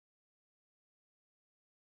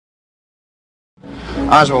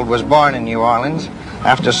Oswald was born in New Orleans.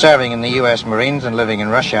 After serving in the U.S. Marines and living in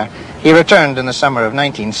Russia, he returned in the summer of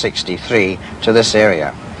 1963 to this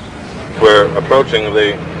area. We're approaching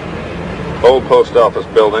the old post office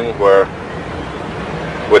building,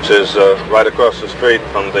 which is right across the street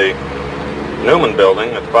from the Newman Building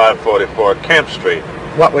at 544 Camp Street.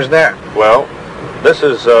 What was there? Well, this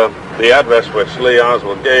is the address which Lee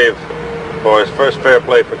Oswald gave for his first Fair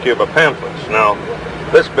Play for Cuba pamphlets. Now,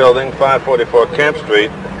 this building, 544 Camp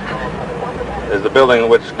Street, is the building in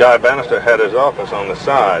which Guy Bannister had his office on the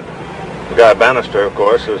side. Guy Bannister, of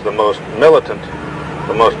course, is the most militant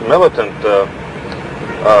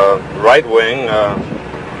right-wing,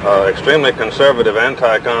 extremely conservative,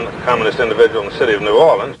 anti-communist individual in the city of New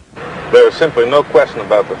Orleans. There is simply no question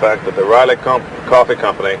about the fact that the Riley Coffee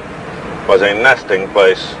Company was a nesting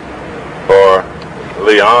place for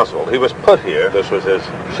Lee Oswald. He was put here. This was his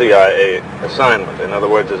CIA assignment. In other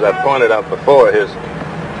words, as I pointed out before, his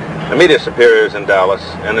immediate superiors in Dallas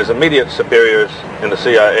and his immediate superiors in the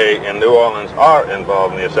CIA in New Orleans are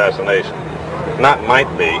involved in the assassination. Not might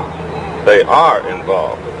be, they are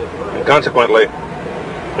involved. And consequently,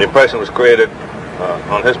 the impression was created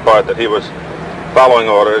on his part that he was following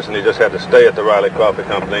orders and he just had to stay at the Riley Coffee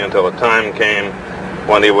Company until the time came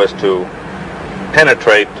when he was to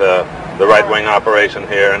penetrate the right-wing operation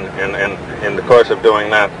here, and in the course of doing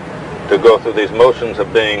that, to go through these motions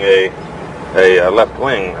of being a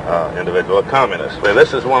left-wing individual, a communist.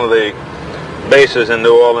 This is one of the bases in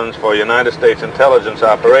New Orleans for United States intelligence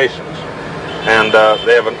operations, and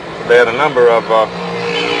they had a number of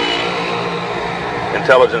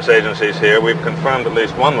intelligence agencies here. We've confirmed at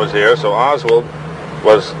least one was here, so Oswald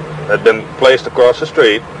had been placed across the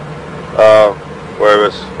street, where he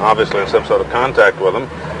was obviously in some sort of contact with them.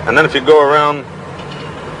 And then if you go around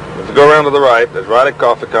to the right, there's Riley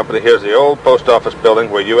Coffee Company. Here's the old post office building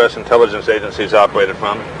where U.S. intelligence agencies operated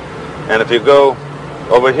from. And if you go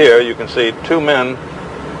over here, you can see two men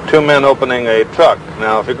opening a truck.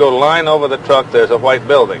 Now, if you go line over the truck, there's a white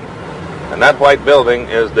building. And that white building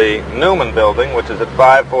is the Newman Building, which is at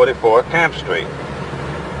 544 Camp Street.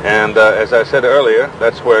 And as I said earlier,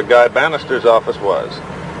 that's where Guy Bannister's office was.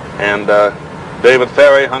 And David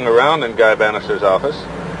Ferrie hung around in Guy Bannister's office.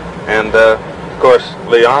 And, of course,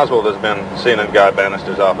 Lee Oswald has been seen in Guy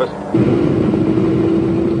Bannister's office.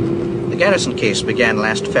 The Garrison case began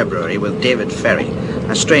last February with David Ferrie,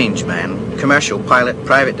 a strange man, commercial pilot,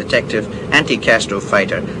 private detective, anti-Castro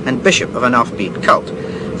fighter, and bishop of an offbeat cult.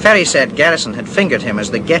 Ferrie said Garrison had fingered him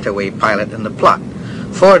as the getaway pilot in the plot.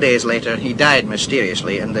 4 days later, he died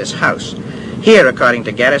mysteriously in this house. Here, according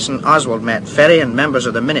to Garrison, Oswald met Ferrie and members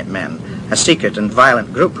of the Minutemen, a secret and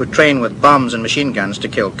violent group who train with bombs and machine guns to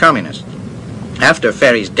kill communists. After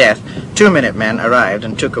Ferrie's death, 2 Minutemen arrived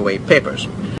and took away papers.